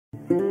I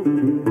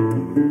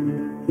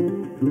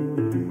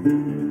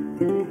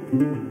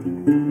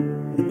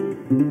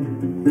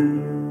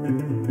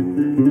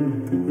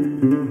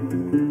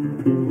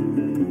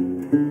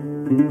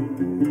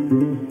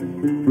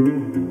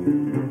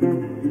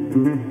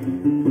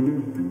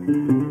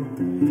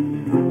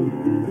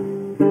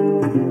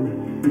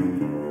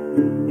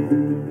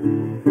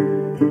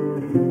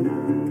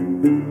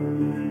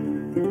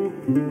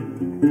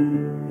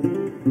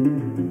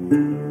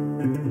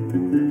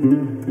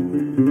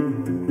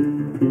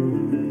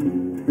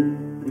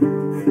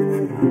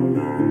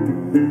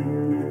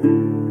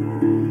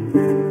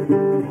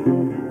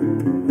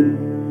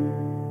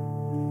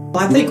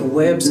think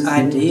Webb's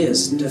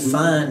ideas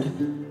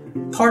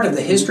defined part of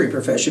the history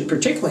profession,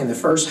 particularly in the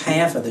first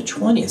half of the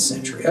 20th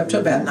century, up to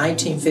about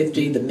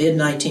 1950, the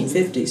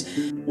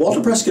mid-1950s.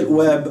 Walter Prescott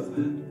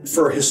Webb,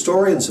 for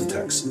historians of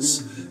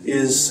Texas,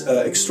 is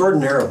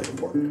extraordinarily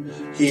important.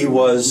 He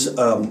was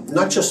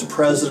not just a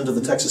president of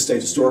the Texas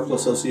State Historical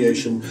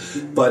Association,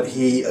 but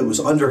it was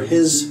under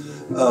his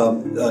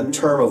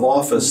term of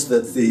office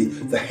that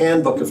the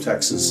Handbook of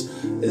Texas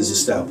is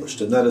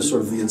established, and that is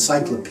sort of the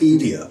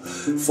encyclopedia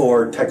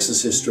for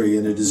Texas history,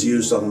 and it is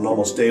used on an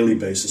almost daily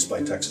basis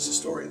by Texas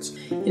historians.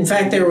 In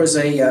fact, there was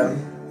a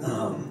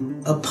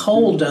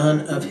poll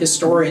done of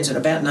historians in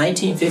about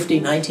 1950,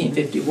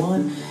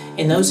 1951,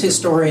 and those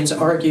historians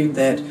argued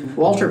that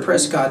Walter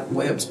Prescott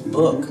Webb's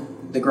book,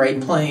 The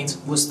Great Plains,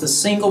 was the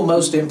single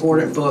most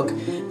important book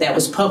that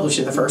was published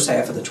in the first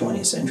half of the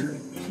 20th century.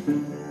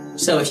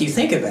 So if you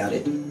think about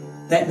it,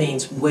 that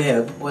means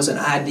Webb was an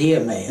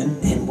idea man,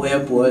 and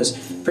Webb was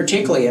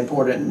particularly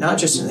important not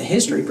just in the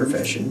history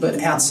profession,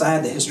 but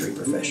outside the history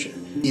profession.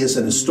 He is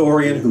an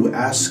historian who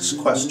asks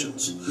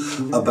questions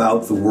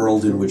about the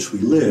world in which we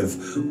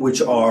live,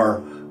 which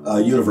are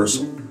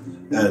universal.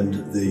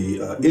 And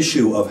the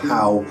issue of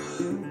how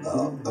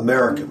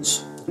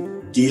Americans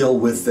deal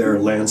with their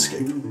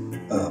landscape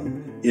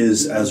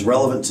is as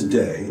relevant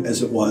today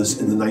as it was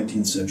in the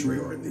 19th century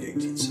or in the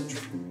 18th century.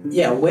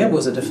 Yeah, Webb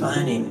was a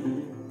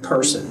defining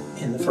person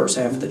in the first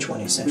half of the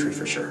 20th century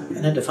for sure,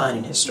 and a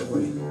defining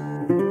historian.